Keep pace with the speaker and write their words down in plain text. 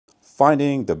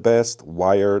finding the best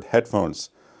wired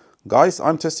headphones. Guys,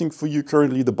 I'm testing for you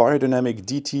currently the Beyerdynamic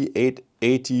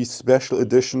DT880 Special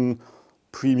Edition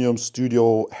Premium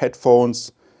Studio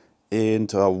headphones.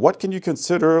 And what can you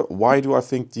consider? Why do I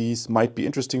think these might be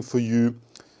interesting for you?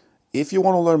 If you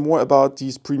want to learn more about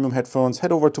these premium headphones,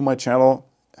 head over to my channel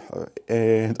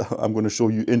and I'm going to show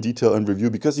you in detail and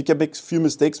review, because you can make a few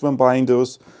mistakes when buying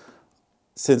those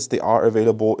since they are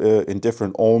available in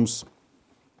different ohms.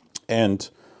 And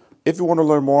if you want to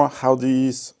learn more how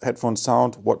these headphones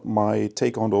sound, what my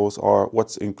take on those are,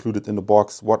 what's included in the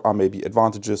box, what are maybe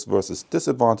advantages versus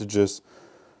disadvantages,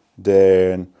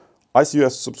 then I see you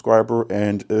as a subscriber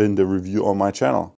and in the review on my channel.